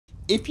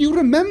if you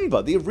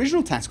remember, the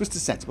original task was to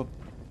set up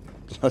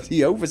a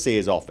bloody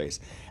Overseer's office.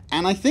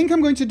 And I think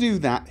I'm going to do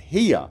that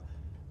here.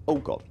 Oh,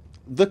 God.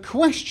 The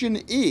question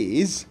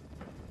is,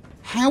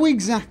 how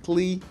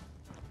exactly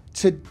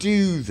to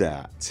do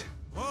that?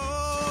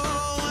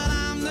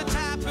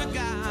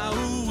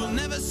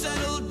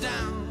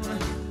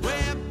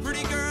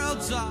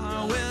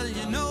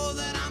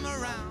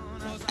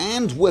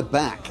 And we're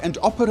back, and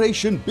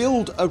Operation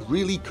Build a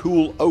Really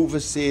Cool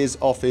Overseer's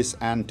Office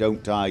and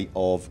Don't Die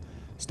of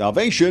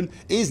Starvation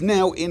is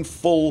now in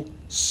full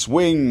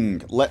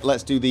swing.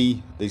 Let's do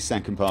the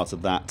second part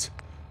of that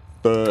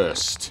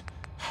first.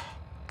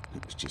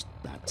 It was just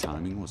bad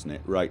timing, wasn't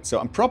it? Right, so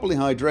I'm properly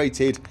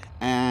hydrated,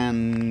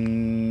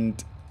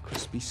 and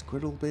crispy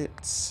squirrel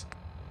bits,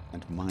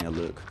 and my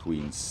alert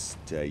queen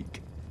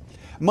steak.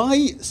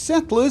 My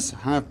settlers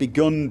have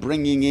begun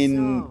bringing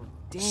in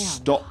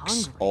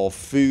stocks of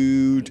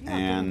food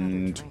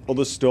and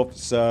other stuff,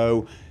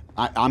 so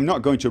I'm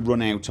not going to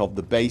run out of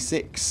the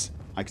basics.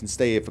 I can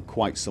stay here for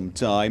quite some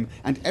time,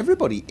 and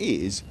everybody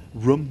is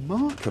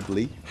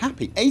remarkably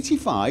happy.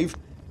 85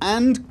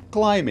 and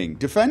climbing.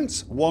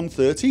 Defense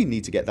 130,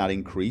 need to get that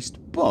increased,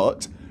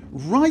 but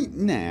right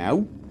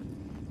now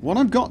what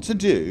I've got to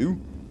do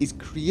is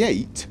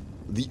create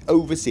the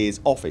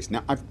Overseer's office.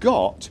 Now I've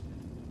got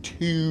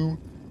two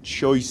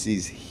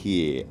choices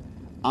here.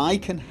 I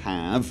can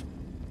have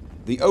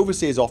the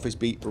Overseer's office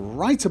be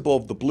right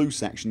above the blue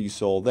section you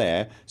saw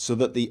there, so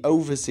that the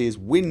Overseer's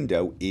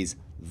window is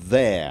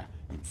there.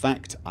 In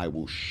fact, I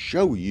will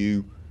show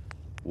you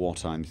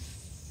what I'm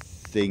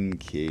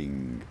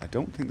thinking. I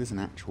don't think there's an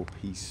actual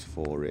piece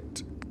for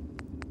it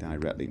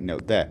directly. No,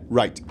 there.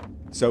 Right.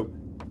 So,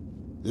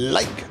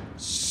 like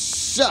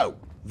so.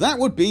 That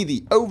would be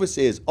the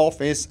Overseer's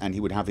office, and he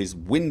would have his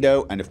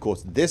window, and of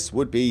course this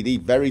would be the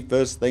very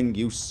first thing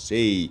you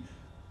see.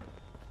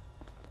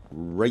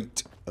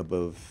 Right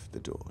above the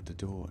door. The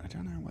door. I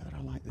don't know whether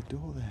I like the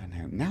door there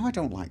now. Now I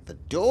don't like the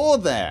door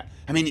there.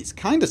 I mean, it's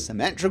kind of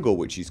symmetrical,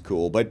 which is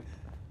cool, but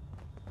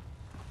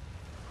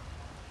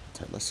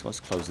so let's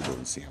close the door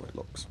and see how it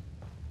looks.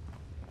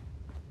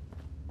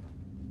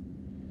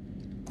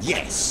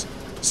 Yes!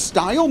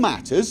 Style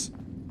matters.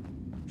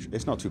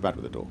 It's not too bad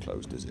with the door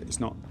closed, is it? It's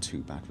not too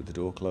bad with the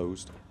door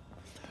closed.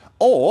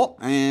 Or,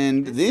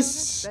 and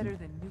this better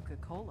than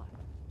Nuka-Cola.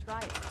 Try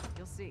it.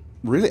 You'll see.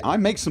 Really, I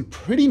make some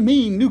pretty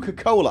mean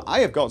Nuka-Cola.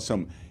 I have got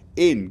some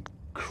okay,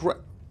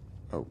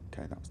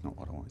 that's not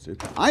what I wanted to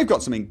do. I've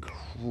got some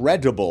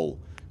incredible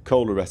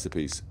cola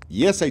recipes.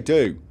 Yes, I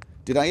do.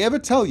 Did I ever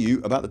tell you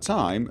about the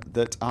time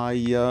that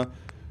I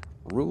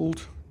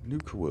ruled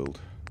Nuka World?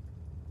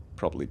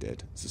 Probably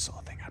did. It's the sort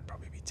of thing I'd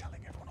probably be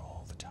telling everyone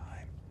all the time.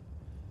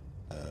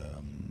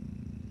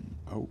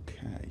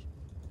 Okay.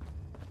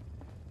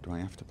 Do I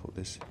have to put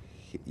this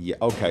here? Yeah,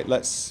 okay,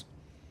 let's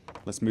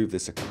move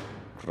this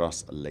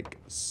across like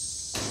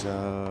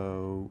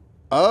so.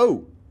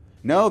 Oh!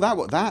 No,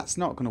 that's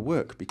not going to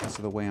work because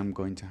of the way I'm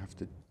going to have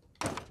to.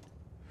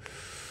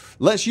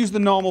 Let's use the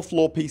normal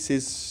floor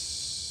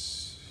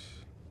pieces.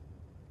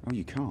 Oh,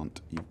 you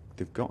can't.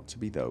 They've got to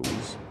be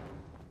those.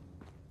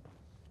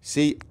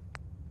 See,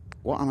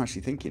 what I'm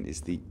actually thinking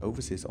is the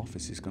Overseer's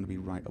office is going to be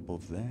right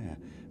above there.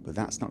 But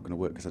that's not going to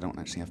work because I don't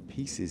actually have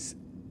pieces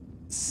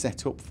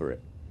set up for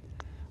it.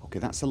 Okay,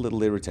 that's a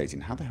little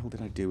irritating. How the hell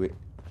did I do it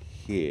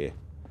here?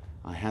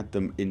 I had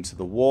them into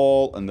the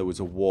wall, and there was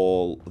a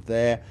wall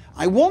there.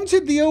 I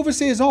wanted the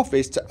Overseer's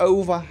office to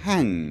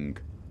overhang,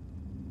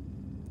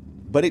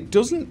 but it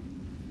doesn't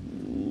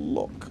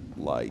look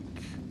like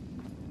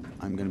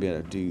I'm going to be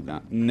able to do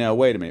that. No,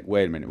 wait a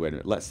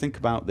minute. Let's think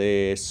about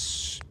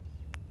this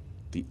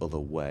the other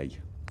way.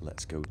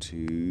 Let's go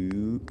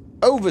to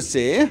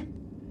Overseer,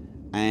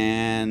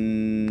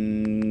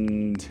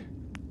 and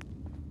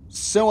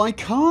so I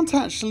can't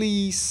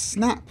actually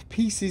snap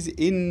pieces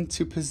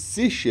into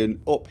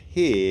position up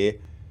here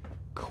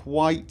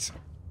quite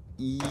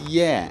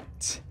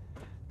yet.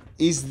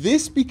 Is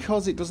this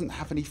because it doesn't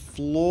have any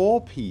floor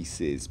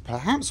pieces?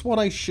 Perhaps what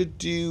I should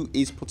do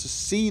is put a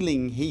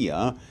ceiling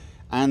here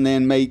and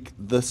then make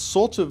the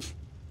sort of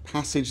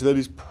passage that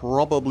is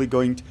probably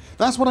going to...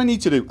 That's what I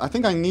need to do. I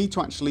think I need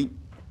to actually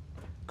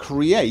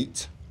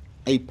create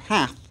a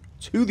path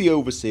to the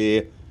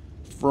Overseer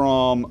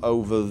from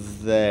over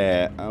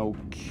there.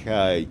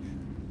 Okay.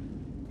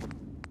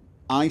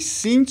 I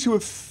seem to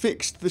have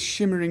fixed the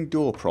shimmering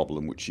door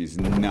problem, which is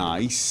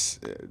nice.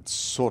 It's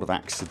sort of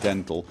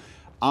accidental.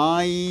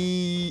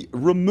 I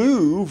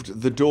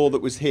removed the door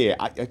that was here.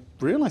 I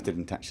realised I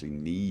didn't actually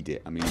need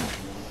it. I mean,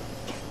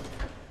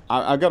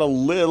 I got a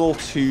little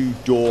too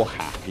door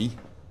happy.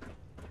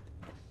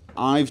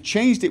 I've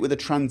changed it with a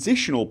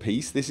transitional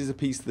piece. This is a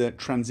piece that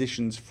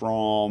transitions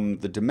from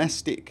the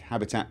domestic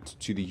habitat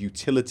to the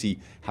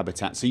utility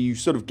habitat. So you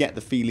sort of get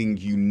the feeling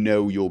you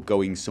know you're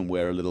going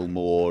somewhere a little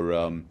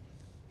more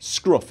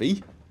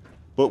scruffy,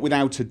 but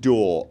without a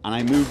door. And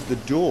I moved the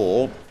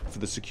door for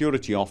the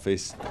security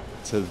office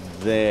to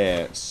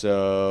there.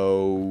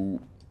 So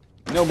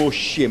no more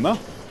shimmer,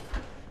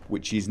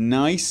 which is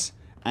nice.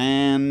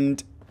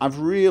 And I've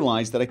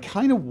realised that I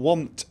kind of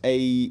want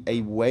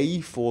a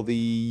way for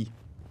the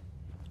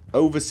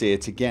Overseer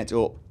to get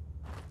up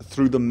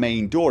through the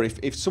main door.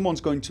 If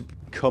someone's going to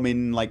come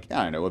in, like,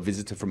 I don't know, a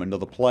visitor from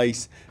another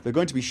place, they're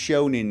going to be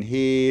shown in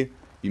here,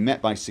 be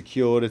met by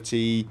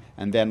security,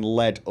 and then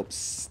led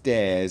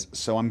upstairs.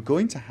 So I'm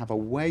going to have a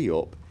way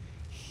up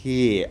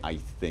here, I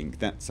think.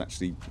 That's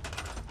actually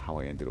how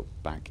I ended up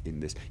back in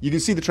this. You can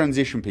see the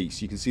transition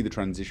piece. You can see the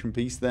transition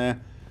piece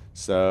there.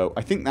 So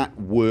I think that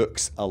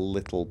works a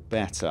little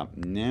better.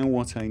 Now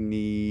what I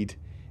need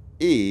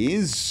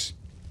is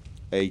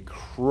a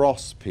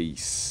cross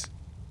piece.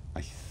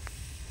 I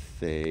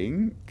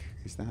think.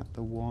 Is that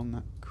the one?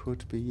 That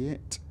could be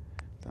it.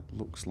 That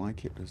looks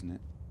like it, doesn't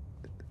it?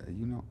 Are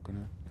you not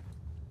gonna...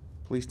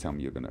 Please tell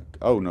me you're gonna...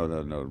 Oh, no,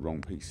 no, no,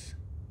 wrong piece.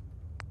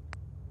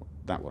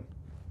 That one.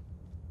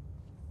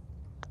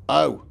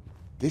 Oh,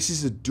 this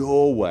is a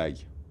doorway.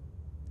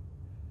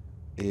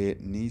 It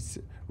needs...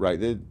 Right,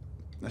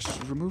 let's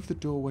just remove the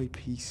doorway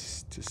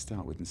piece to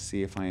start with and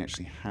see if I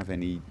actually have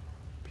any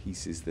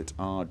pieces that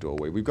are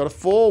doorway. We've got a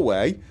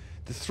four-way.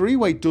 The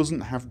three-way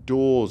doesn't have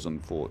doors,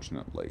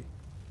 unfortunately.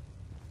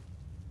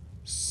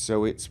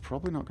 So it's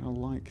probably not going to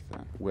like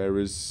that.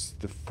 Whereas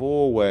the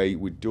four-way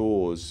with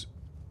doors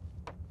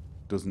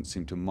doesn't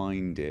seem to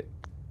mind it.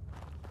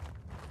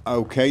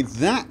 Okay,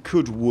 that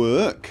could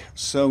work.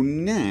 So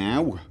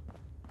now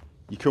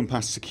you come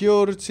past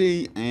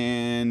security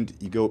and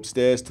you go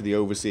upstairs to the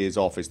Overseer's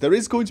office. There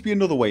is going to be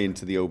another way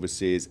into the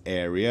Overseer's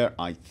area,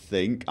 I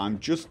think. I'm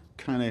just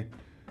kind of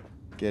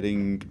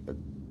getting...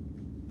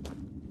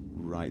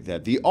 right there.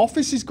 The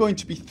office is going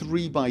to be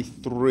 3 by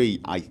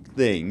 3, I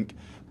think.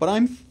 But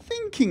I'm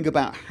thinking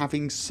about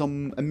having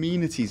some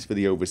amenities for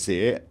the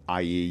Overseer,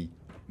 i.e.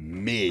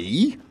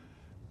 me,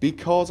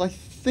 because I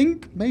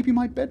think maybe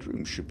my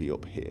bedroom should be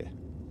up here.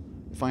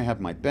 If I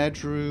have my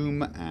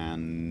bedroom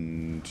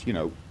and, you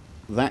know,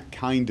 that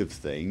kind of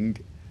thing,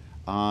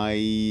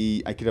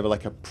 I could have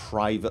like a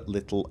private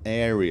little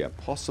area,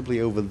 possibly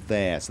over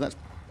there. So that's...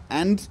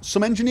 and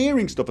some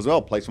engineering stuff as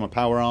well, place for my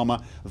power armor,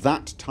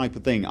 that type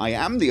of thing. I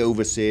am the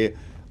Overseer.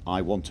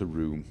 I want a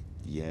room.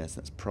 Yes,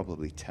 that's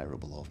probably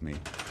terrible of me.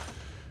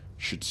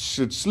 Should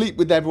sleep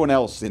with everyone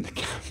else in the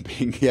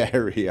camping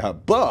area,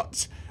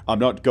 but I'm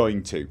not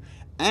going to.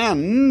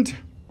 And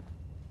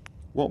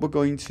what we're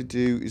going to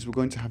do is we're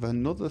going to have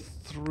another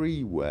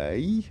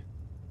three-way.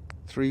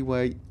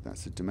 Three-way,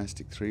 that's a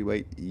domestic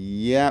three-way.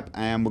 Yep,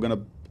 and we're going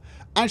to...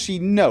 actually,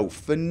 no,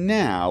 for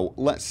now,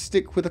 let's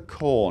stick with a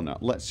corner.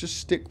 Let's just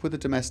stick with a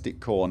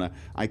domestic corner.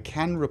 I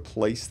can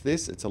replace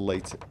this at a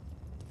later...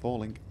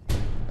 falling.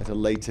 At a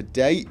later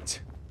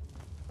date.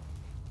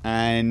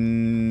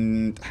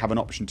 And have an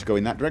option to go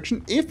in that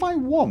direction if I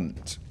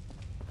want.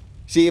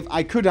 See, if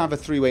I could have a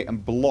three-way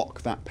and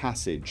block that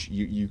passage,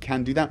 you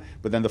can do that,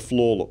 but then the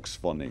floor looks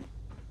funny.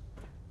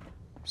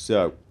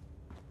 So,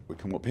 we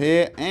come up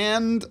here,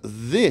 and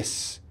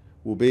this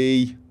will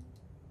be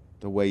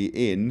the way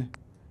in.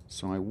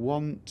 So I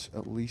want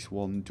at least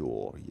one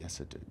door.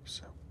 Yes, I do.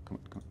 So, come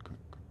on, come on, come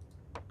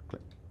on.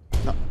 Click.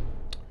 No.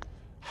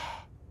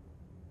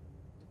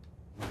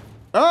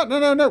 Oh, no,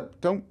 no, no.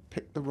 Don't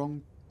pick the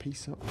wrong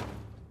piece up.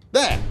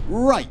 There.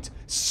 Right.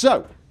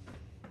 So,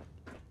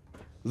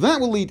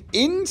 that will lead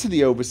into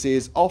the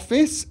Overseer's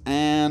office,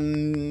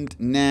 and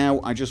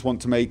now I just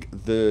want to make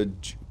the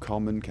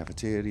common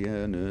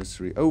cafeteria,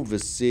 nursery,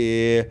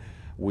 Overseer.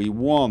 We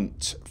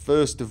want,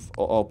 first of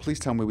all, please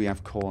tell me we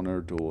have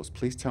corner doors.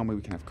 Please tell me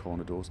we can have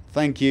corner doors.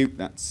 Thank you.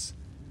 That's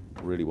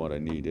really what I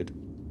needed.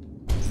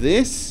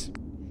 This,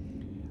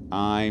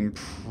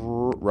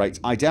 right,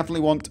 I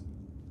definitely want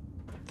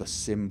the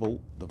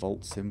symbol, the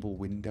vault symbol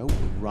window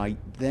right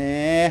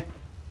there.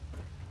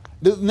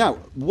 Now,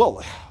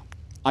 well,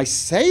 I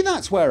say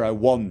that's where I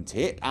want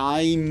it.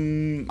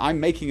 I'm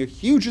making a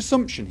huge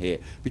assumption here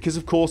because,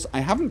 of course,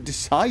 I haven't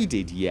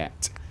decided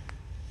yet.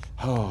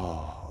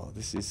 Oh,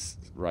 this is...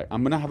 right,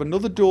 I'm going to have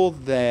another door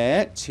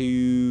there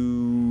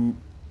to...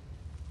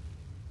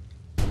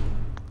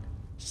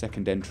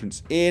 second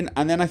entrance in.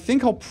 And then I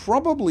think I'll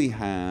probably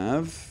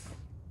have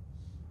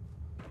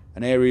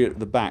an area at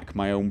the back,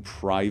 my own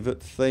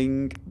private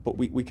thing. But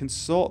we can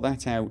sort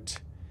that out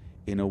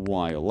in a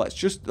while. Let's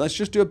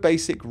just do a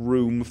basic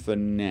room for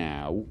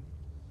now.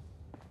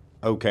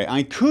 Okay,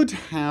 I could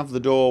have the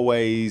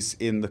doorways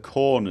in the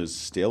corners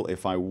still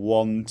if I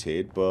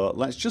wanted, but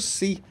let's just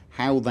see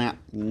how that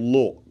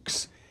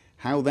looks.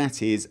 How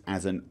that is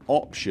as an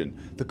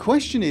option. The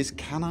question is,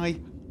 can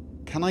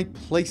I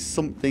place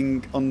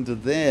something under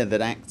there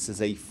that acts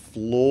as a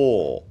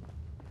floor?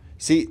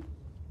 See,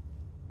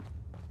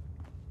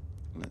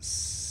 let's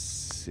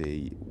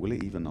see. Will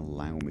it even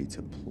allow me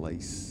to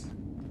place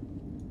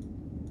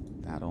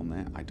that on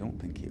there? I don't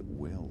think it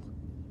will.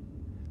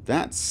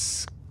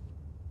 That's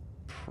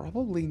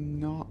probably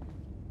not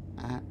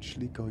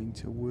actually going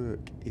to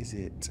work, is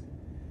it?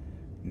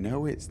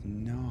 No, it's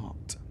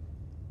not.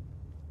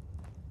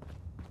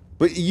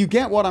 But you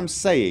get what I'm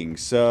saying.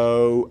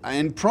 So,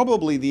 and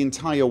probably the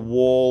entire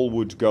wall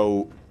would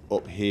go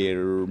up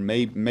here,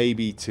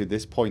 maybe to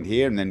this point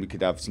here, and then we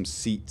could have some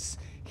seats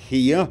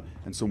here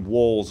and some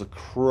walls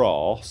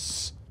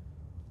across.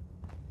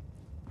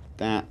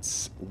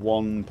 That's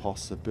one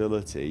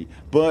possibility.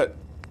 But,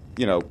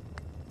 you know,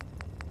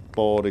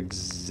 for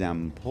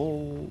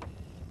example,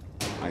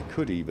 I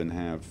could even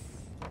have...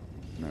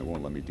 No, it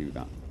won't let me do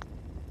that.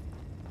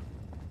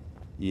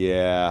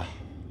 Yeah,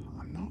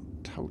 I'm not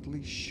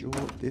totally sure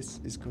this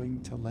is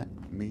going to let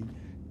me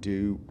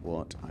do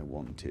what I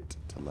want it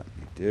to let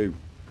me do.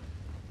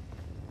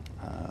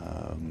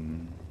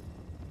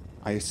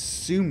 I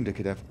assumed I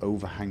could have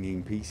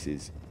overhanging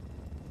pieces.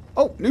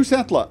 Oh, new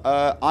settler.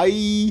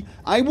 I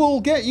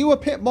will get you a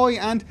pit boy,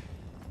 and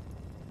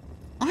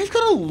I've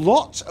got a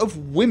lot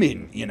of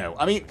women, you know.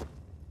 I mean,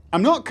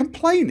 I'm not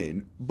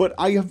complaining, but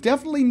I have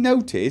definitely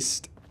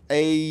noticed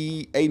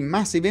a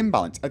massive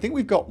imbalance. I think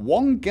we've got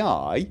one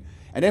guy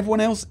and everyone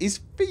else is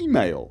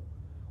female,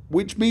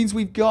 which means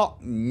we've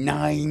got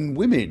 9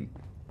 women.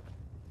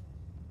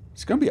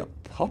 It's going to be a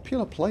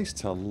popular place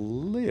to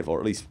live, or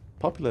at least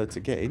popular to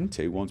get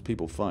into once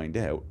people find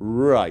out.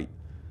 Right.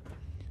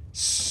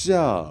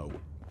 So,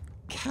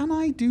 can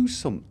I do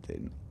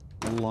something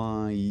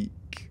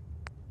like...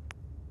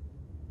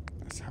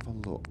 Let's have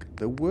a look.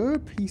 There were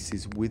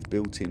pieces with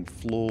built-in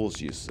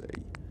floors, you see.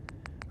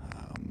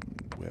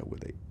 Where were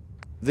they?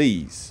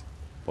 These,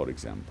 for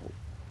example.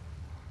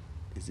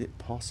 Is it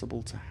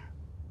possible to...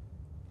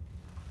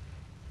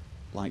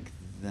 like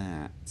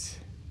that?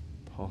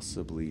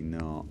 Possibly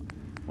not.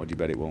 What do you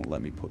bet it won't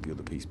let me put the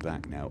other piece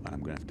back now, and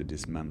I'm going to have to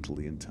dismantle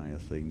the entire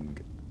thing.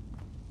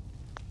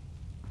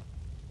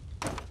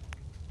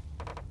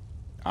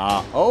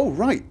 Ah, oh,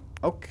 right.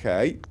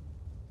 Okay.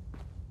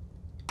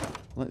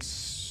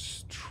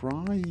 Let's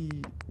try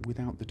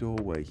without the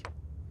doorway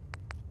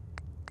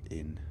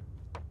in.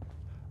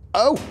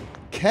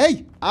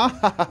 Okay. Ah,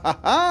 ha, ha, ha,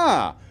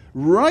 ha.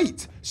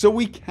 Right. So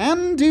we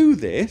can do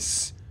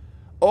this,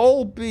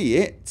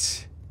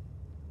 albeit...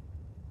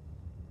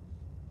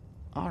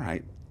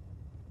 Alright.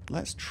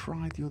 Let's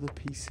try the other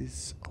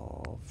pieces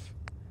of...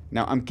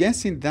 Now, I'm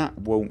guessing that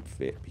won't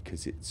fit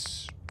because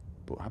it's...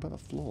 But how about the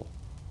floor?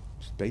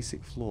 Just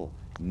basic floor.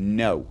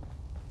 No.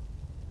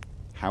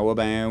 How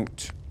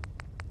about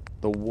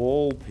the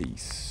wall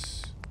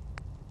piece?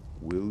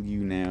 Will you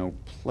now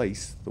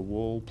place the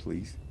wall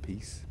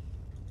piece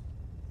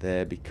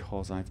there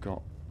because I've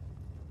got...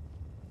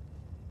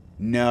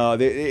 No,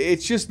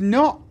 it's just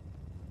not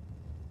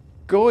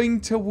going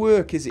to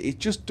work, is it? It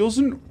just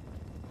doesn't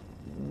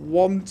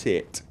want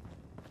it.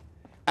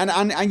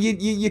 And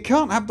you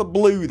can't have the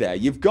blue there.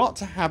 You've got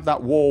to have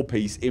that wall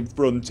piece in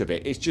front of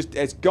it.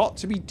 It's got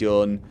to be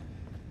done.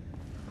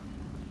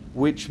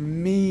 Which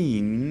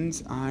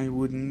means I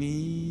would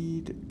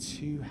need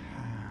to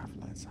have...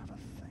 Let's have a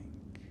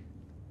think.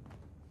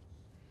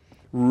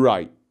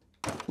 Right.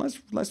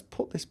 Let's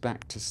put this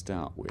back to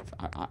start with.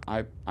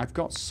 I've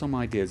got some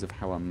ideas of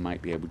how I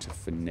might be able to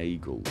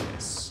finagle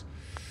this.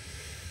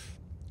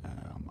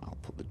 I'll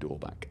put the door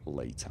back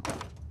later.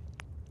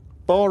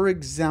 For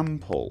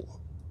example...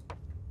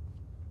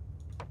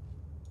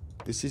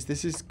 This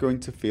is going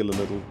to feel a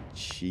little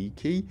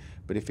cheeky,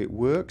 but if it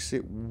works,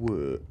 it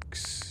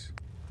works.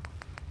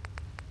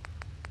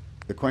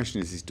 The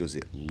question is does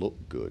it look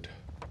good?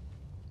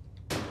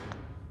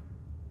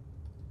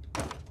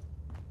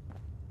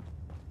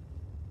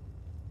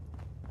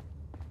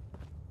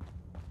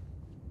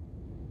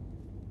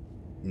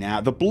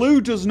 Now, the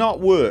blue does not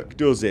work,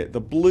 does it?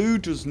 The blue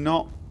does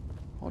not...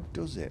 Or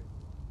does it?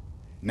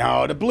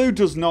 No, the blue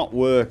does not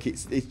work.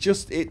 It's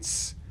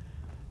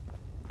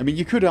I mean,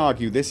 you could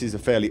argue this is a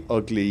fairly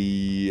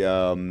ugly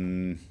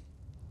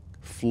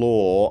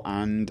floor,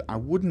 and I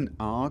wouldn't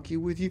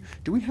argue with you.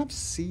 Do we have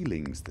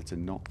ceilings that are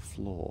not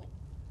floor?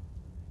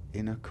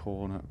 Inner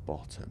corner,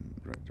 bottom.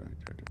 Right.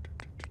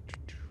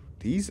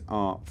 These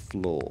are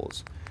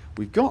floors.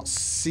 We've got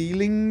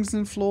ceilings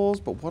and floors,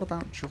 but what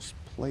about just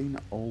plain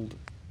old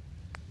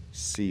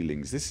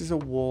ceilings? This is a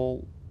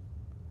wall.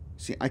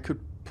 See, I could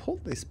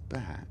put this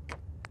back.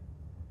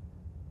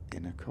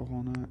 Inner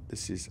corner.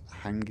 This is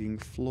hanging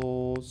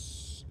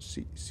floors.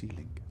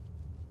 Ceiling.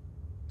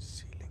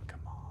 Ceiling, come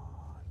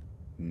on.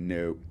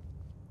 No.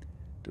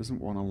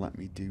 Doesn't want to let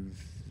me do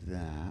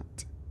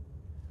that.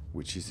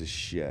 Which is a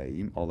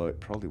shame. Although it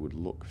probably would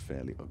look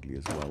fairly ugly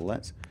as well.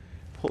 Let's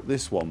put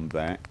this one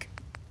back.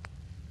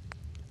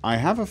 I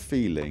have a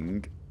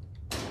feeling...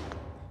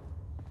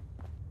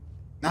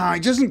 Ah,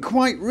 it doesn't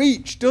quite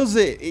reach, does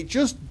it? It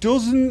just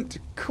doesn't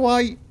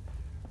quite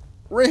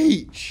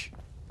reach.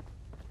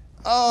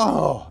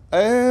 Oh,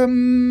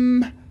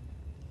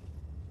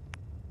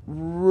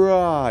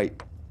 right.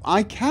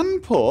 I can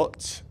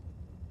put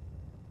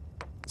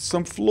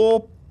some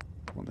floor...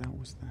 What the hell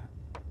was that?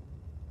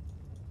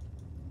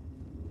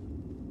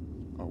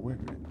 Oh, wait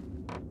a minute.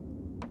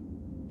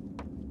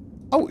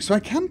 Oh, so I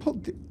can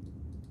put...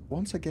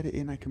 Once I get it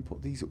in, I can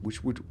put these up,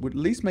 which would at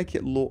least make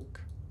it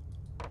look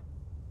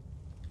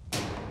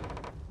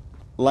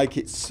like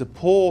it's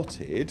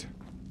supported.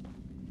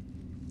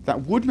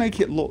 That would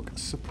make it look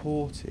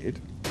supported.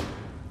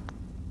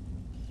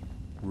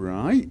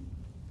 Right.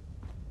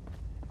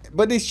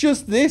 But it's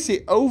just this.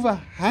 It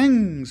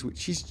overhangs,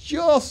 which is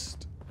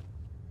just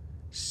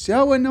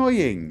so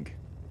annoying.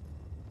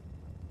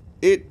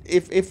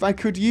 If I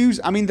could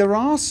use... I mean, there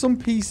are some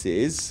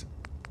pieces...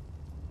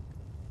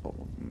 Oh,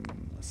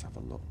 let's have a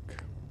look.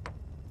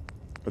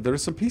 But there are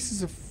some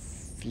pieces of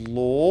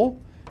floor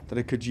that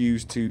I could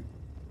use to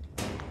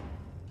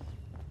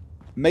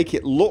make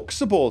it look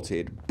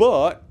supported.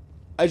 But,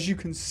 as you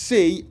can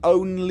see,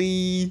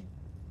 only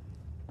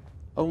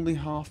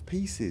half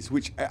pieces.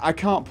 Which, I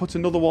can't put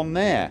another one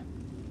there.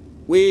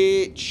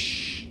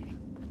 Which...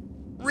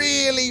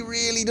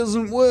 really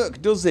doesn't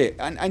work, does it?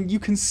 And you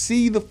can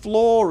see the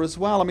floor as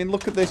well. I mean,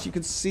 look at this. You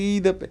can see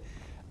the...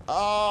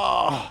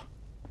 Ah!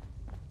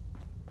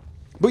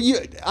 But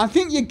I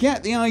think you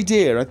get the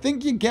idea. I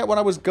think you get what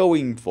I was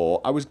going for.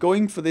 I was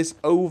going for this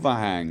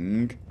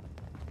overhang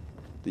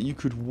that you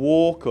could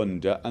walk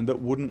under and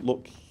that wouldn't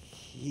look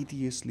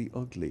hideously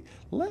ugly.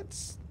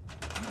 Let's,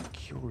 out of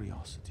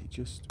curiosity,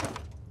 just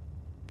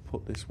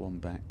put this one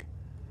back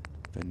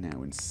for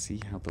now and see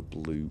how the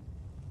blue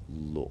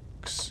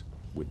looks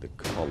with the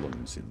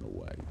columns in the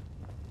way.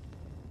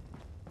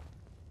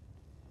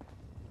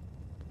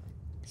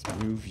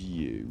 Let's move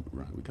you.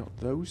 Right, we got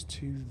those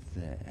two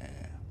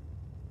there.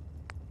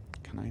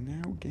 Can I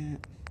now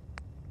get...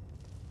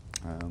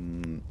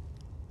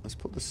 let's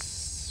put the...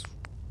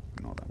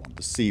 not that one.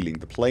 The ceiling.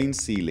 The plain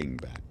ceiling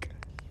back.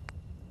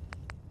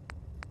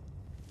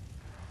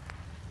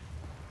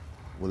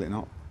 Will it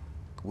not...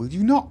 Will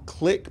you not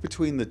click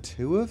between the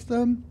two of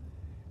them?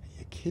 Are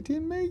you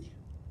kidding me?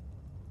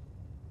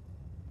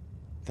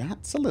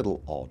 That's a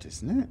little odd,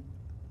 isn't it?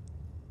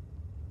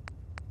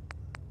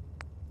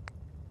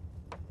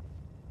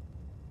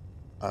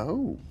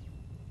 Oh.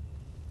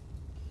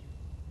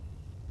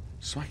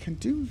 So I can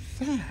do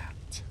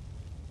that.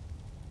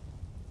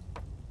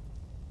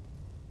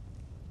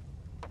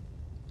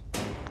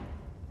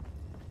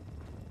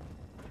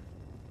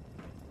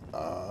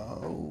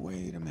 Oh,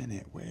 wait a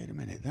minute.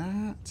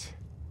 That...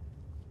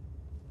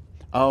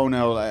 Oh,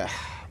 no.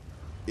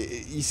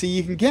 You see,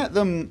 you can get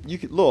them...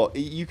 Look,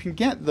 you can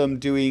get them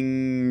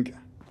doing...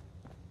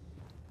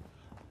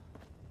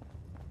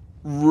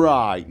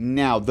 Right.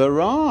 Now,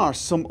 there are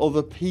some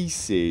other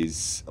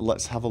pieces.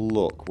 Let's have a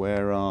look.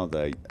 Where are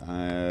they?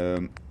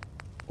 Oh,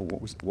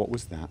 what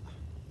was that?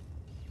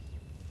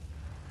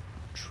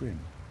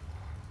 Trim.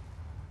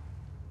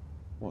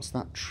 What's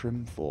that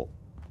trim for?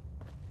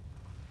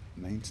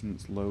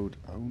 Maintenance load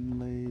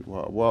only.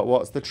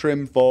 What's the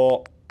trim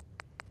for?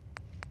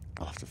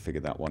 I'll have to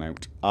figure that one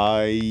out.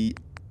 I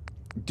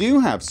do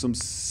have some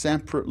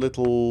separate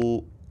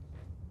little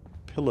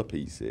pillar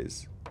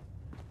pieces.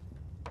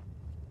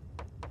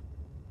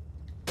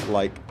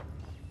 Like,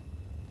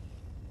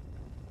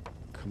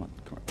 come on.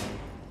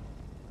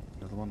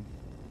 Another one.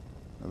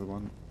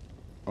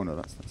 Oh no,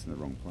 that's in the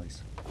wrong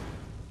place.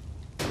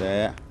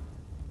 There.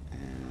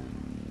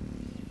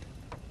 And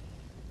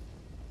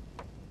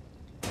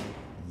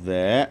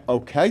there.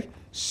 Okay.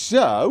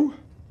 So,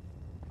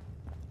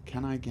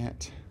 can I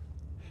get...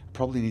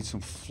 Probably need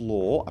some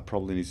floor.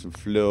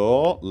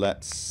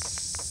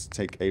 Let's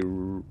take a...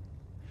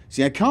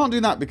 See, I can't do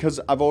that because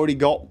I've already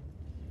got...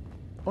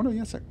 Oh no,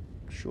 yes,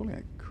 surely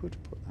I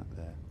could put that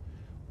there.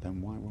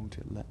 Then why won't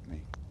it let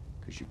me?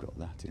 Because you've got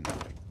that in there.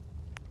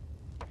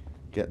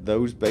 Get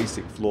those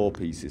basic floor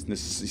pieces. And you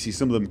see,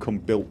 some of them come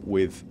built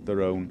with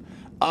their own...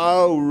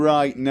 Oh,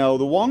 right. No,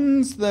 the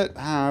ones that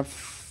have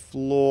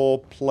floor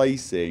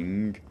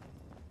placing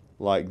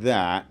like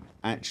that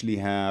actually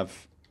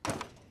have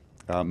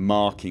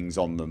markings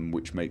on them,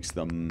 which makes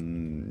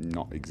them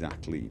not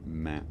exactly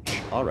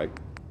match. All right.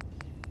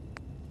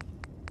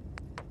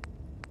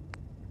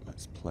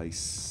 Let's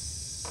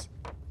place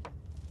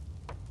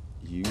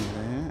you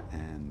there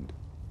and...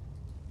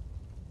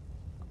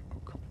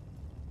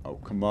 Oh,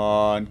 come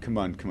on.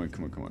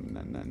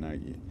 No.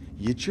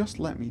 You just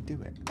let me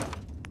do it.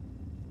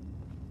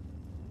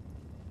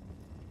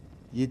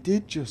 You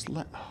did just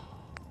let...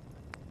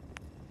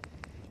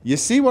 You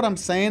see what I'm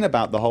saying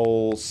about the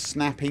whole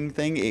snapping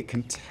thing? It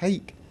can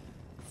take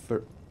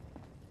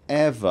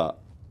forever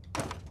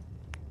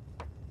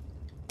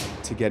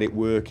to get it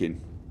working.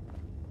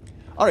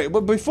 Alright,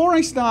 but before I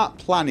start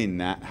planning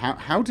that,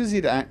 how does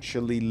it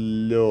actually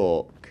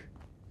look?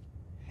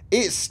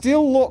 It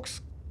still looks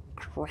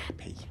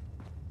crappy.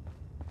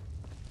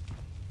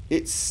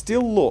 It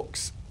still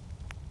looks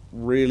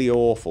really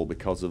awful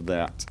because of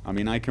that. I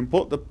mean, I can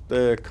put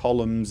the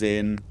columns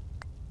in...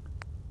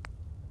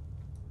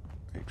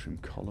 Atrium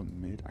column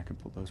mid. I can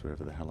put those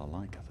wherever the hell I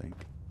like, I think.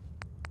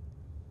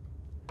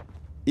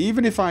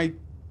 Even if I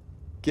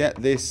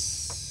get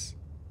this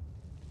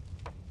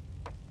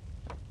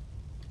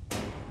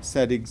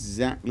set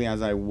exactly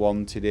as I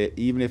wanted it,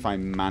 even if I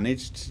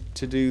managed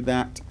to do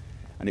that,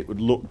 and it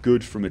would look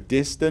good from a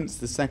distance,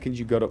 the second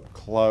you got up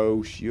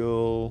close,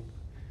 you'll...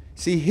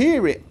 See,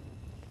 here it...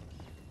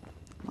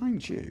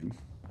 Mind you,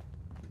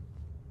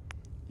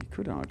 you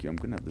could argue I'm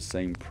going to have the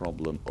same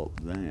problem up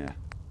there.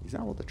 Is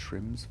that what the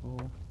trim's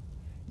for?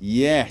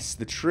 Yes,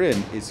 the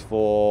trim is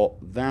for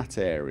that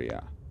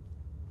area.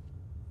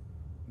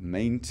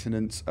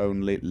 Maintenance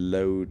only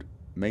load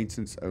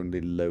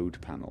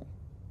panel.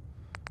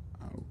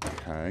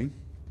 Okay.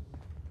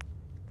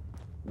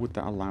 Would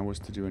that allow us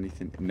to do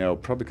anything? No,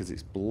 probably because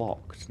it's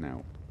blocked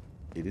now.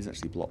 It is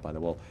actually blocked by the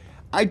wall.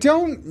 I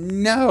don't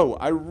know.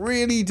 I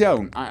really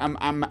don't.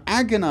 I'm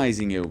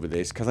agonizing over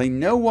this because I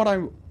know what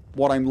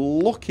I'm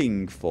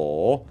looking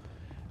for.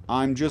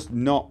 I'm just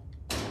not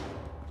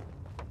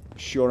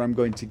sure I'm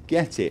going to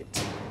get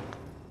it.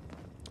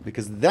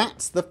 Because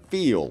that's the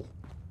feel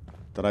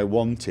that I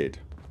wanted.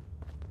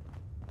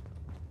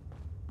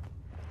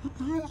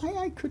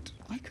 I could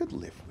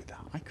live with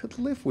that. I could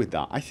live with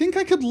that. I think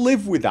I could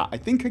live with that. I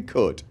think I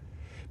could.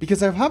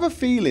 Because I have a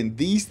feeling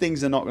these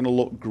things are not going to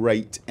look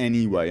great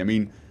anyway. I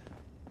mean,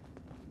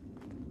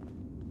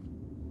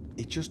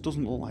 it just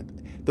doesn't look like...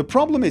 The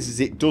problem is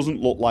it doesn't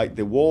look like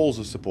the walls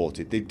are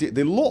supported.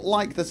 They look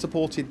like they're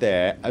supported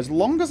there. As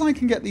long as I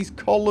can get these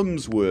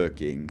columns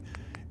working,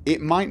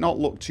 it might not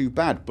look too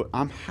bad. But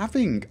I'm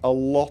having a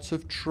lot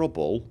of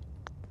trouble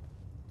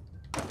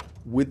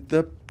with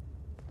the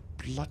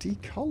bloody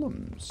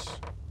columns.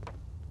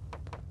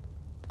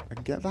 I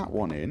can get that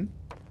one in,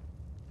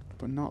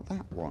 but not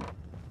that one.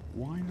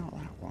 Why not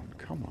that one?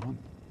 Come on.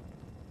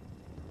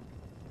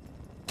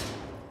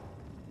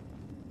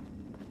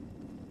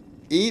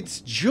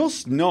 It's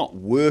just not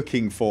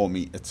working for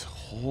me at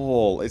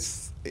all.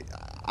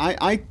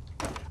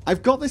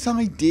 I've got this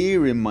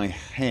idea in my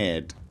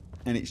head,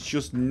 and it's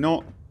just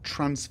not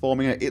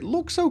transforming it. It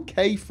looks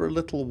okay for a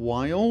little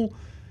while,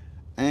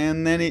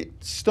 and then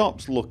it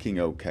stops looking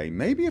okay.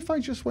 Maybe if I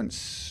just went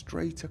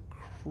straight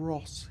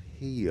across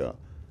here.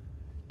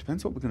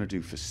 Depends what we're going to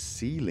do for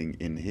ceiling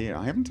in here.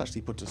 I haven't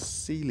actually put a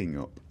ceiling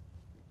up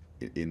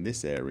in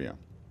this area.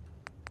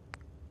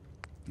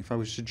 If I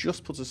was to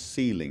just put a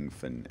ceiling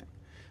for now.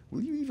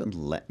 Will you even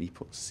let me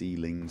put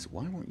ceilings?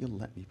 Why won't you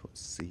let me put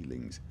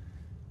ceilings?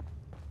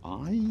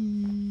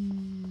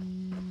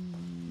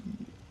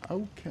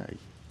 Okay.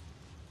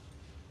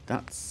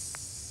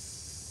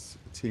 That's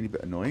a teeny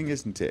bit annoying,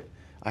 isn't it?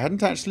 I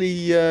hadn't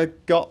actually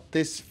got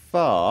this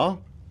far.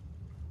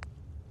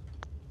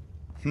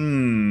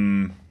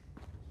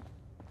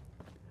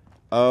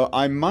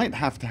 I might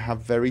have to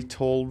have very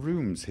tall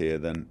rooms here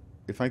then.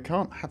 If I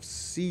can't have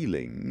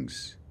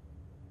ceilings,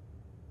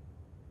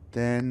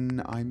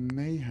 then I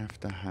may have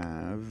to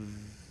have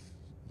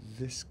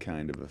this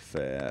kind of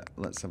affair.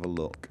 Let's have a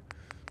look.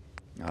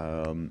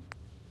 You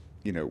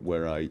know,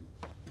 where I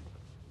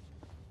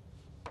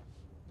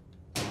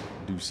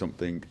do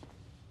something.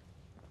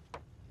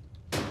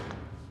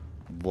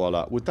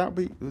 Voila. Would that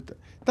be...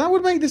 That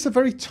would make this a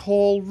very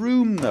tall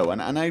room, though.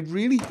 And I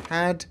really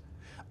had...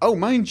 Oh,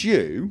 mind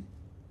you,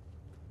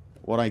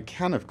 what I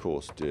can, of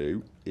course,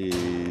 do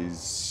is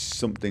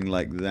something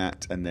like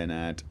that and then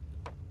add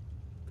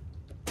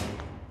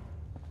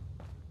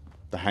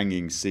the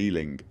hanging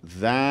ceiling.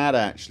 That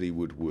actually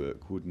would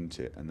work, wouldn't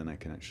it? And then I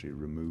can actually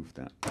remove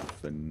that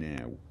for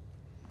now.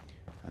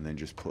 And then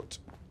just put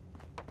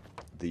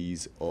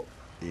these up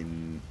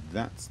in...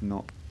 That's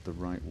not the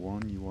right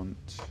one. You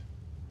want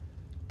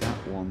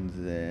that one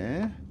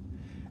there.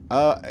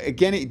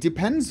 Again, it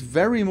depends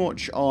very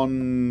much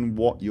on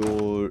what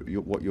you're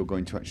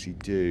going to actually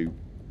do.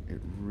 It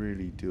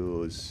really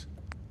does.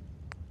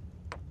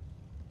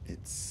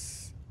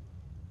 It's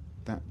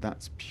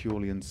that's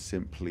purely and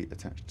simply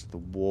attached to the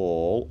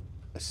wall,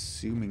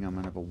 assuming I'm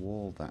gonna have a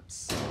wall that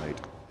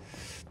side.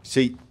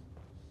 See,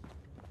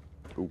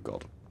 oh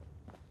god,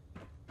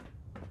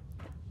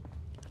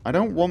 I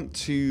don't want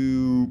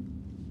to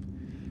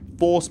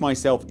force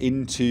myself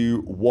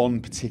into one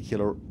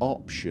particular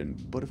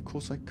option, but of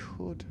course I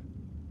could.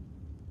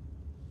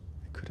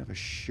 I could have a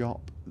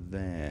shop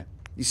there.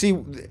 You see,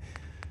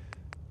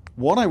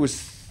 what I was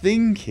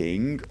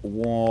thinking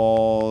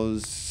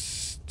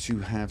was to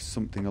have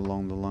something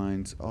along the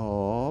lines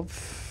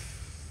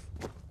of...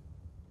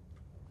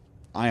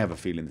 I have a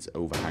feeling this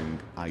overhang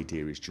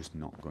idea is just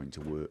not going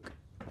to work.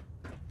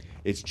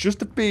 It's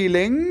just a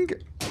feeling,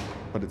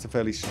 but it's a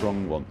fairly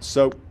strong one.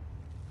 So...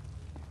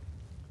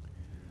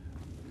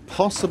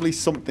 possibly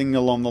something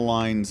along the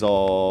lines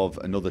of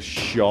another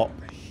shop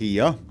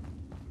here.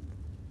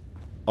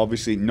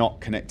 Obviously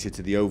not connected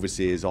to the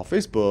Overseer's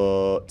office,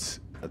 but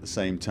at the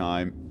same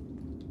time,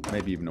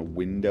 maybe even a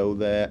window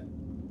there.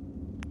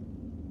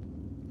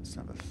 Let's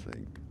have a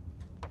think.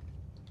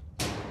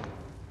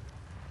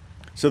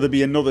 So there'd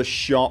be another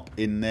shop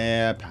in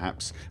there,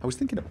 perhaps. I was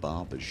thinking a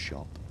barber's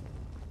shop.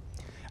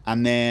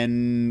 And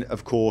then,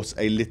 of course,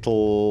 a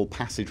little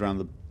passage around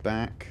the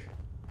back.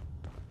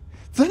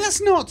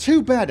 That's not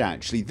too bad,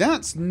 actually.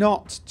 That's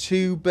not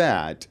too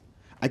bad.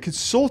 I could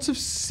sort of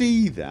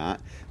see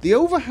that. The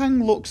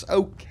overhang looks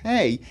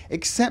okay,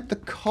 except the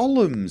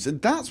columns.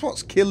 And that's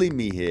what's killing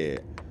me here.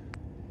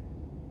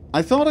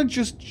 I thought I'd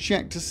just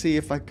check to see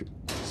if I could...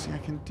 See, I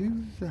can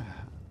do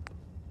that.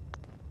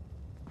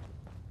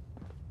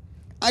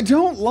 I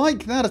don't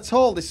like that at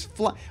all, this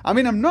flat... I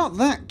mean, I'm not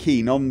that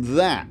keen on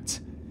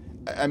that.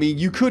 I mean,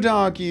 you could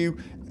argue...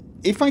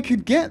 If I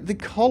could get the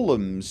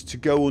columns to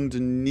go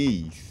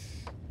underneath...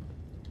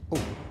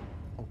 Oh,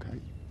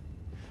 okay.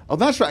 Oh,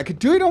 that's right. I could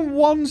do it on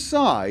one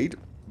side.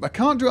 I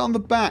can't do it on the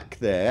back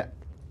there.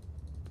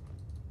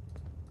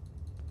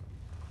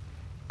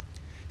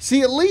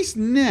 See, at least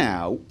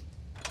now,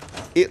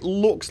 it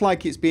looks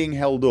like it's being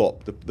held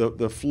up.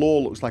 The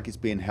floor looks like it's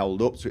being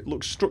held up, so it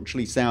looks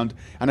structurally sound.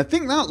 And I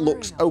think that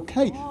looks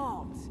okay.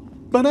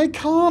 But I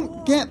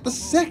can't get the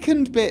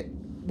second bit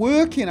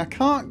working. I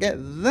can't get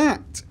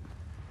that.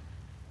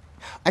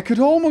 I could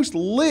almost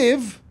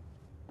live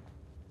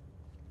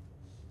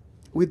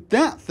with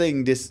that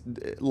thing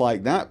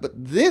like that, but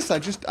this, I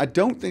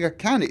don't think I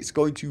can. It's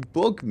going to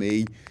bug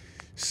me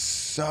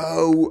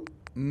so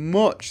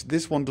much.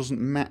 This one doesn't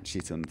match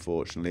it,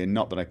 unfortunately, and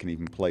not that I can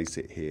even place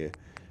it here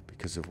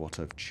because of what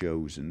I've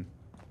chosen.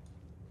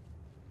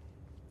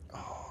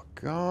 Oh,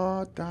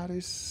 God, that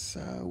is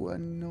so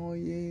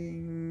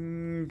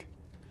annoying.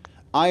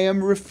 I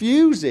am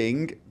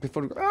refusing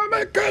before... Oh,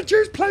 my God,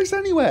 choose place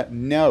anywhere.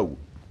 No.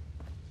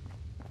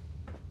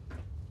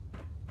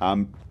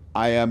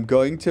 I am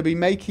going to be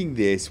making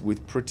this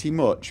with pretty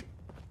much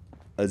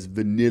as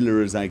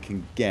vanilla as I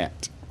can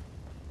get.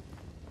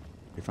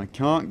 If I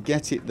can't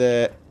get it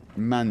there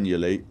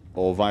manually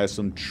or via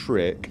some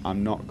trick,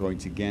 I'm not going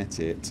to get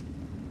it.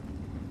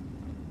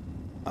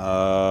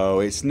 Oh,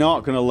 it's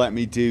not going to let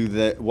me do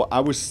that. What I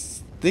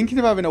was thinking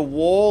of having a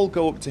wall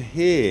go up to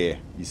here,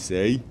 you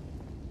see.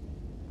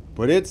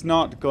 But it's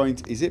not going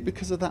to... Is it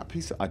because of that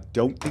piece? I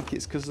don't think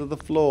it's because of the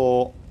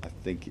floor. I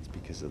think it's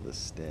because of the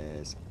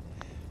stairs.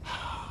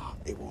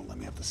 It won't let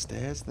me have the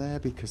stairs there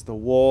because the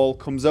wall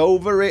comes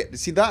over it.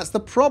 See, that's the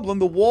problem.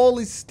 The wall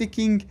is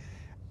sticking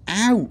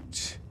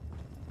out.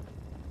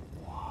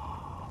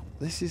 Wow.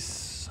 This is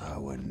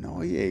so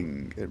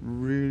annoying. It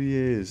really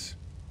is.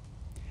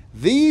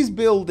 These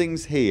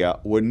buildings here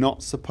were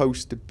not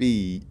supposed to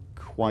be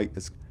quite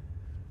as...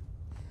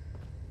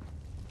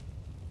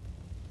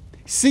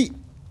 See,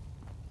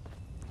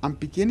 I'm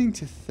beginning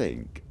to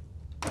think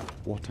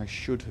what I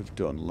should have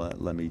done.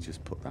 Let me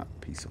just put that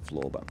piece of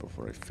floor back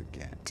before I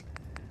forget.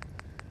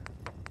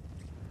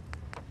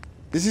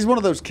 This is one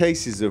of those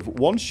cases of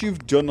once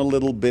you've done a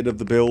little bit of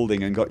the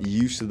building and got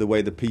used to the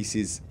way the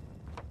pieces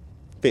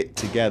fit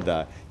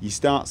together, you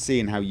start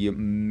seeing how you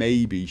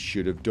maybe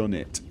should have done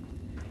it.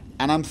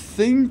 And I'm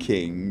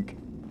thinking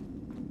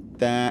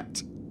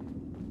that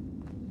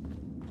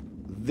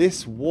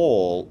this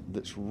wall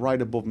that's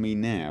right above me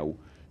now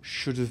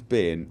should have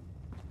been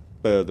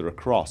further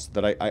across.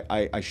 That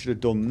I should have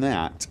done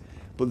that.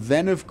 But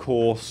then, of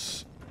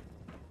course,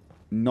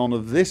 none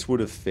of this would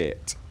have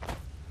fit.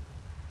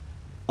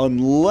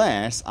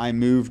 Unless I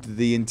moved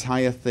the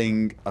entire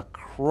thing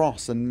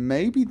across. And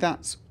maybe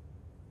that's...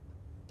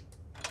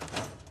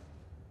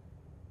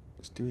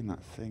 It's doing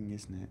that thing,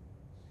 isn't it?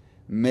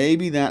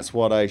 Maybe that's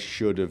what I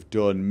should have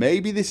done.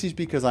 Maybe this is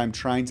because I'm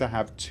trying to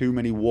have too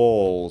many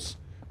walls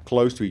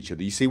close to each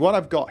other. You see, what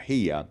I've got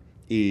here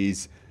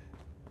is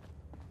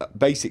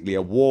basically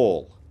a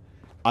wall.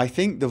 I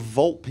think the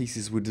vault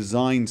pieces were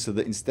designed so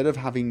that instead of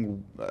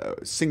having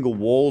single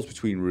walls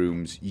between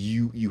rooms,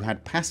 you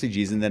had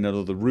passages and then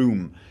another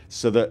room,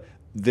 so that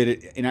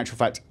in actual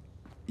fact,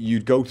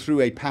 you'd go through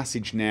a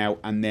passage now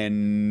and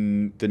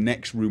then the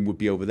next room would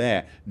be over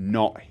there,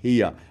 not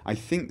here. I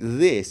think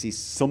this is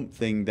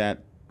something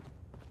that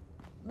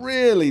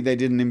really they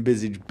didn't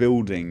envisage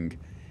building,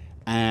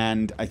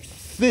 and I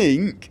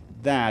think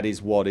that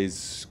is what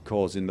is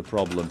causing the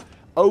problem.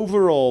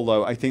 Overall,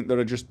 though, I think there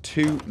are just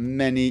too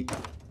many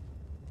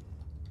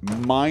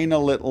minor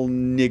little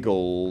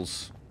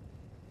niggles,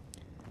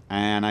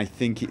 and I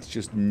think it's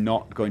just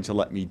not going to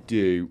let me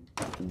do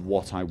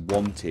what I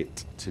want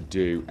it to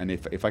do. And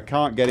if I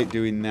can't get it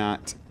doing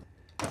that,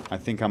 I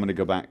think I'm going to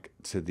go back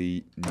to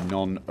the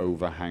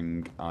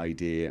non-overhang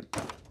idea.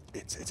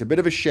 It's a bit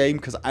of a shame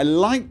because I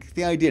like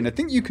the idea, and I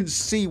think you can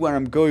see where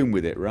I'm going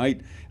with it, right?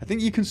 I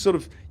think you can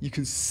you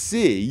can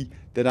see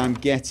that I'm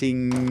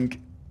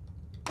getting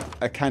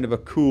a kind of a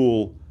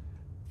cool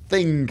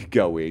thing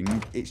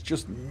going. It's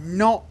just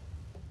not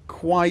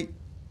quite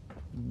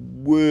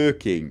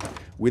working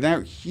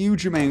without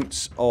huge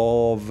amounts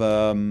of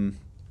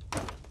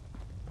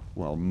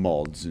well,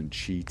 mods and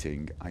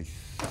cheating. I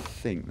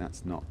think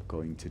that's not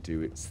going to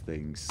do its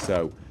thing.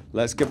 So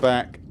let's get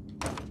back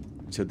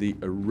to the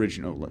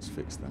original. Let's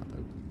fix that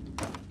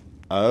though.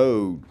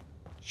 Oh,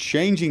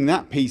 changing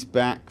that piece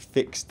back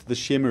fixed the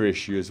shimmer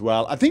issue as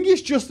well. I think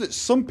it's just that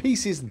some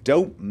pieces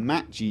don't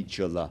match each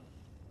other.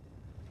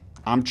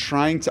 I'm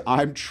trying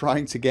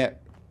to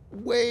get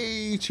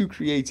way too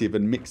creative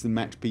and mix and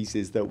match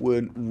pieces that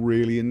weren't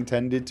really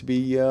intended to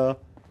be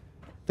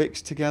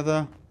fixed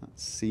together. That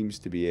seems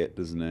to be it,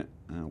 doesn't it?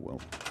 Oh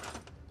well.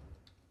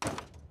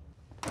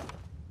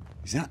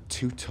 Is that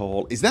too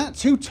tall? Is that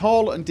too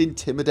tall and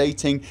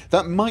intimidating?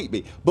 That might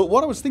be. But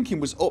what I was thinking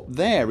was up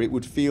there it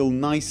would feel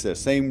nicer.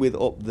 Same with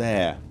up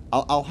there.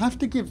 I'll have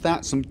to give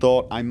that some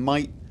thought. I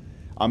might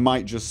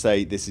just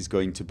say this is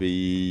going to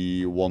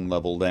be one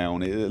level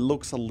down. It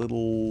looks a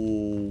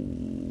little...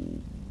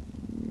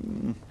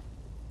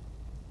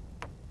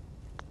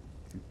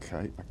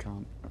 Okay, I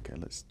can't... Okay,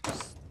 let's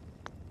just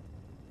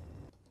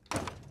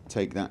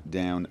take that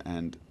down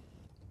and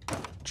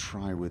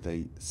try with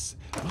a...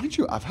 Mind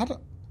you, I've had...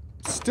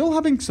 Still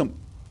having some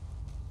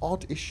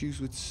odd issues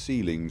with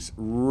ceilings.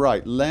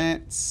 Right,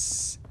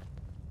 let's...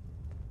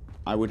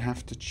 I would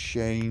have to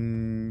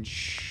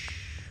change...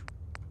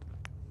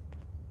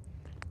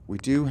 We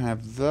do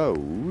have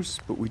those,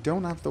 but we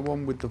don't have the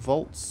one with the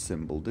vault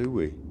symbol, do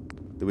we?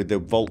 With the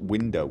vault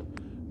window.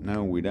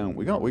 No, we don't.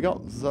 We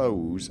got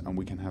those, and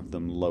we can have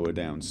them lower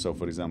down. So,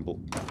 for example,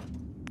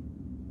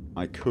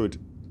 I could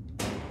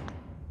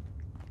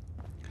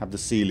have the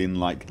ceiling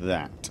like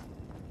that.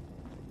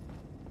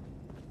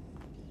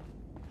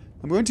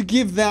 I'm going to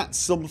give that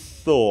some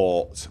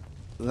thought.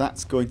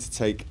 That's going to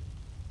take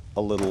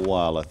a little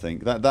while, I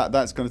think.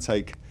 That's going to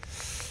take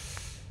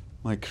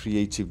my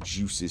creative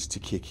juices to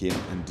kick in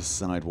and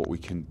decide what we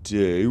can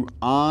do.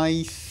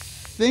 I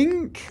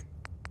think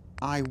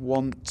I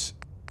want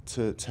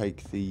to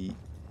take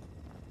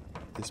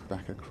this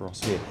back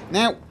across here.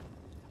 Now,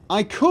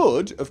 I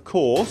could, of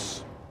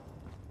course,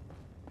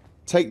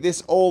 take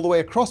this all the way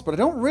across, but I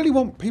don't really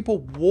want people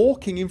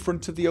walking in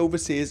front of the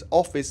Overseer's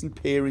office and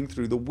peering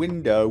through the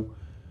window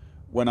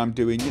when I'm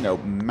doing, you know,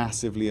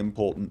 massively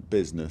important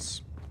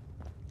business.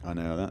 I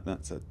know,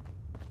 that's a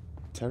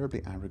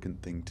terribly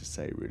arrogant thing to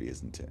say, really,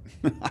 isn't it?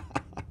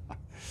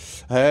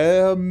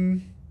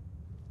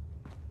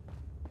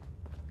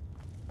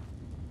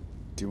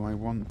 Do I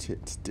want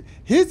it to...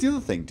 Here's the other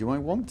thing. Do I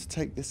want to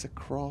take this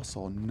across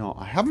or not?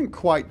 I haven't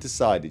quite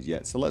decided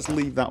yet, so let's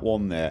leave that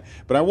one there.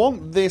 But I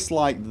want this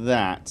like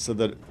that so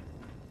that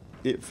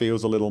it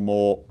feels a little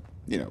more,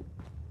 you know,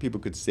 people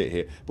could sit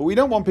here. But we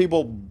don't want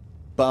people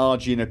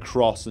barging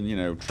across and, you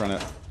know, trying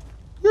to...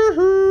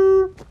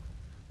 Yoo-hoo!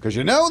 Because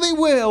you know they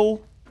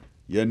will.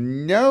 You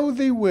know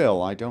they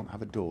will. I don't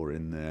have a door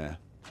in there.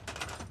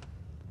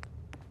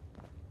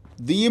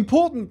 The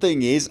important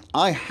thing is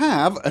I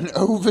have an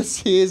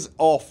Overseer's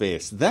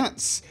office.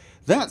 That's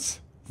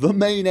the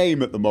main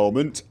aim at the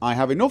moment. I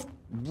have enough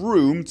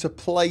room to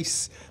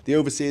place the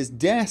Overseer's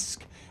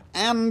desk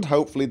and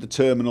hopefully the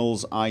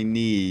terminals I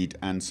need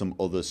and some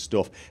other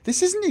stuff.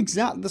 This isn't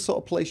exactly the sort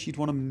of place you'd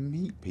want to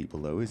meet people,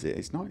 though, is it?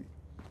 It's not...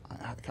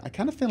 I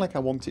kind of feel like I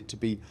want it to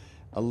be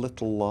a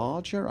little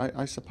larger.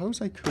 I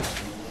suppose I could...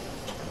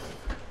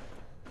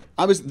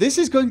 This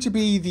is going to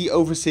be the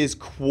Overseer's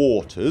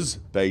quarters,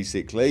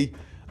 basically.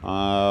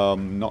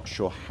 Not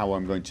sure how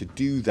I'm going to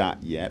do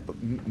that yet, but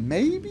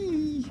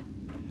maybe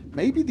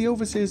the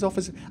Overseer's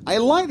office... I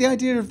like the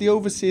idea of the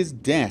Overseer's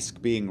desk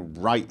being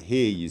right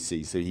here, you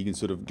see, so he can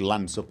sort of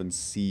glance up and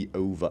see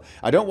over.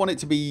 I don't want it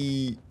to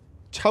be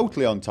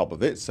totally on top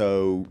of it,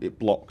 so it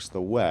blocks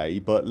the way,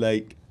 but,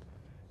 like,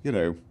 you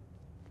know...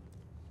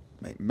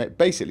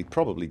 Basically,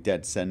 probably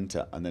dead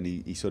center, and then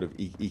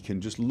he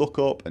can just look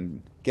up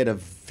and get a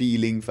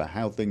feeling for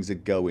how things are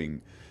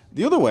going.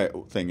 The other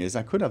thing is,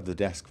 I could have the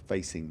desk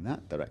facing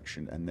that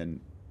direction and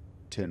then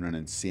turn around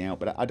and see out,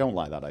 but I don't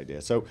like that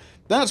idea. So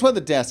that's where the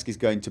desk is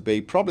going to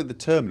be, probably the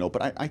terminal.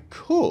 But I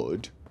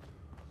could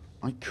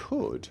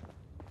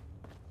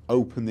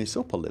open this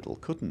up a little,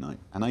 couldn't I?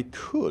 And I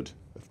could,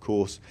 of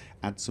course,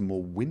 add some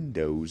more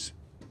windows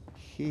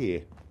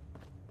here.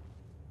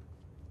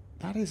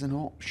 That is an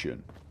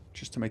option.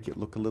 Just to make it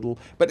look a little...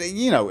 But,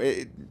 you know,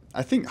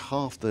 I think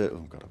half the...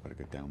 Oh, God, I've got to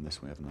go down this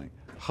way, haven't I?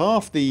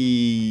 Half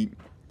the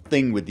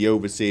thing with the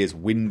Overseer's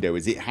window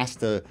is it has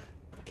to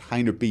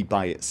kind of be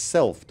by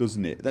itself,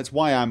 doesn't it? That's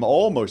why I'm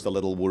almost a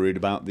little worried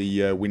about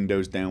the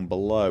windows down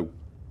below.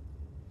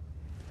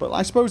 But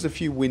I suppose a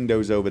few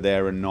windows over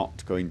there are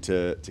not going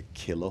to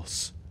kill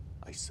us,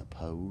 I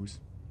suppose.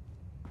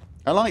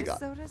 I like that.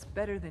 Soda's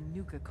better than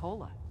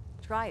Nuka-Cola.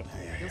 Try it.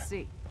 You'll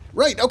see.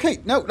 Right, okay.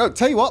 No,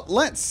 tell you what,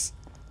 let's...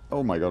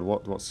 Oh my God,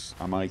 what's...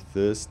 Am I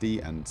thirsty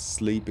and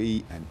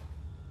sleepy and...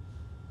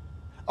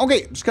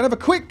 Okay, just gonna have a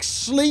quick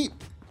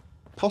sleep.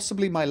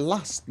 Possibly my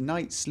last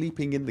night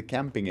sleeping in the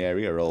camping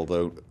area,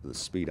 although at the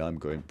speed I'm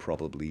going,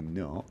 probably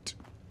not.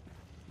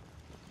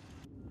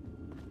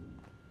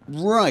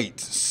 Right,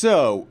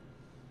 so...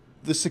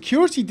 The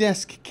security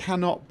desk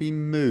cannot be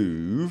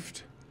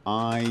moved.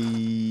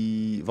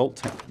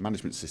 Vault-Tec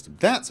management system.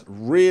 That's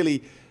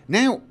really...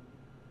 Now...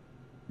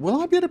 Will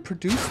I be able to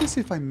produce this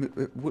if I...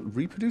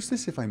 reproduce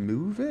this if I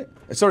move it?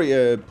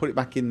 Sorry, put it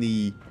back in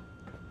the...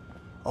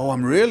 Oh, I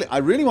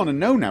really want to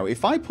know now.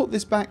 If I put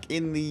this back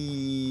in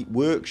the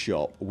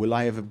workshop, will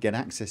I ever get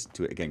access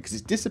to it again? Because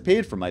it's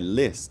disappeared from my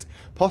list.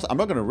 I'm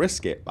not going to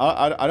risk it.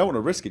 I don't want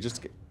to risk it.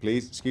 Just,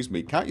 please, excuse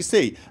me. Can't you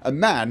see a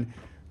man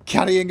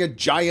carrying a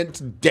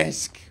giant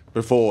desk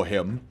before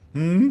him?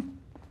 I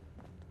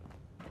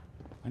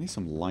need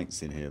some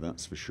lights in here,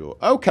 that's for sure.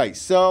 Okay,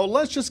 so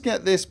let's just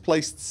get this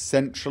placed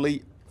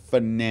centrally for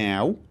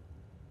now.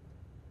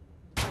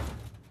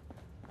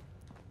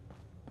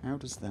 How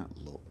does that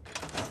look?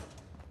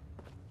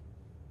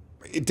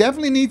 It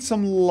definitely needs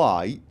some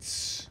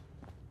lights.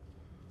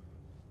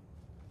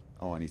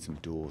 Oh, I need some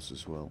doors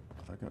as well.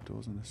 Have I got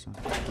doors on this side?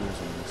 Doors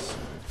on this side.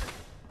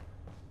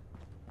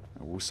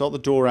 We'll sort the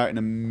door out in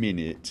a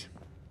minute.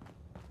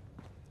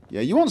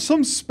 Yeah, you want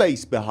some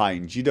space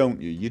behind you,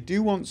 don't you? You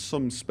do want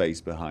some space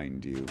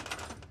behind you.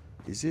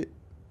 Is it?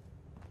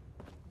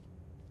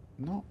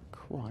 not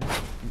quite.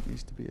 It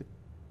needs to be a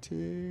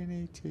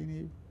teeny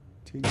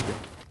bit.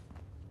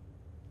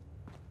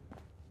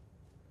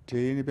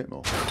 Teeny bit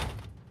more.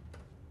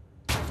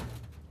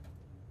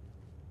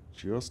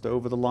 Just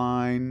over the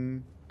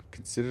line.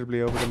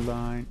 Considerably over the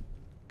line.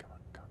 Come on.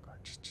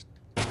 Just.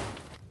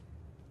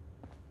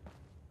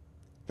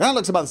 That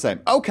looks about the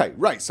same. Okay,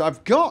 right. So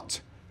I've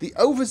got the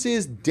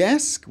Overseer's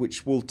desk,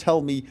 which will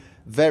tell me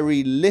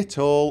very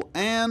little.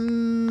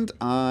 And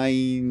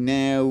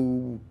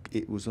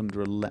it was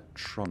under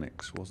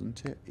electronics,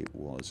 wasn't it? It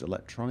was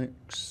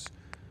electronics.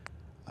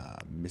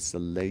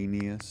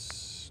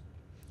 Miscellaneous.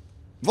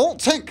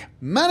 Vault-Tec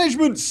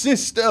management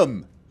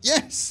system.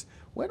 Yes.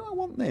 Where do I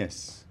want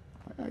this?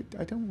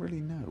 I don't really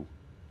know.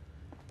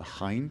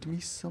 Behind me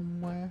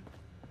somewhere?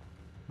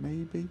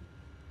 Maybe?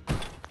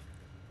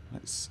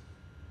 Let's...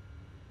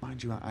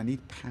 Mind you, I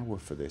need power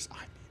for this.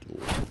 I need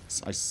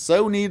lights. I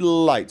so need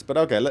lights. But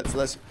okay,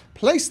 let's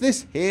place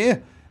this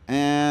here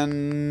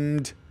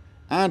and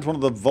add one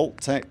of the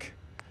Vault-Tec.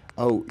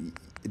 Oh,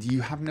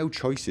 you have no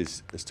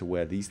choices as to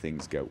where these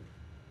things go.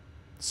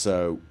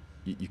 So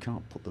you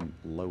can't put them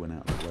low and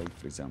out of the way,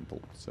 for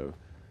example. So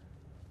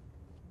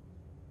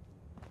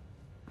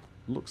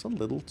looks a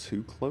little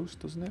too close,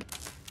 doesn't it?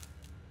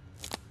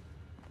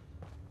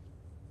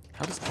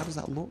 How does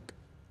that look?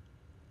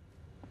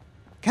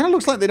 Kind of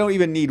looks like they don't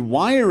even need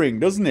wiring,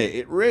 doesn't it?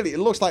 It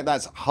looks like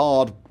that's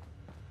hard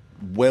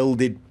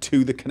welded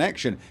to the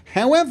connection.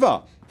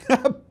 However,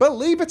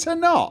 believe it or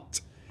not,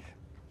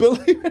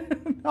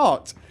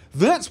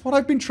 that's what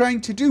I've been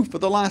trying to do for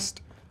the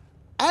last,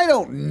 I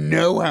don't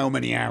know how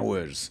many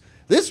hours.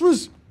 This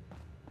was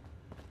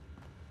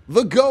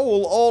the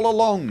goal all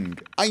along.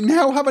 I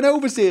now have an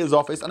Overseer's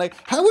office, and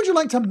how would you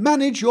like to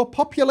manage your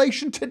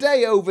population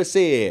today,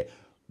 Overseer?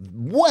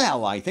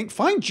 Well, I think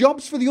find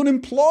jobs for the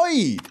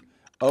unemployed.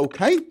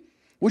 Okay.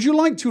 Would you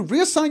like to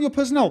reassign your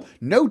personnel?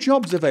 No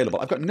jobs available.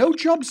 I've got no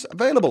jobs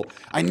available.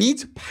 I need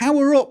to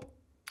power up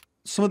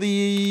some of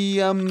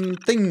the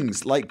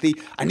things like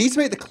I need to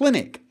make the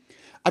clinic.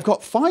 I've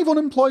got 5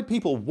 unemployed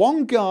people,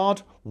 1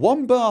 guard,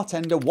 1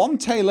 bartender, 1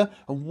 tailor,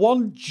 and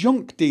 1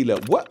 junk dealer.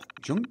 What?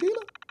 Junk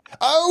dealer?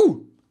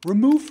 Oh!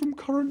 Remove from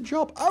current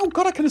job. Oh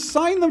god, I can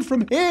assign them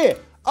from here.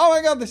 Oh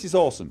my god, this is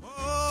awesome.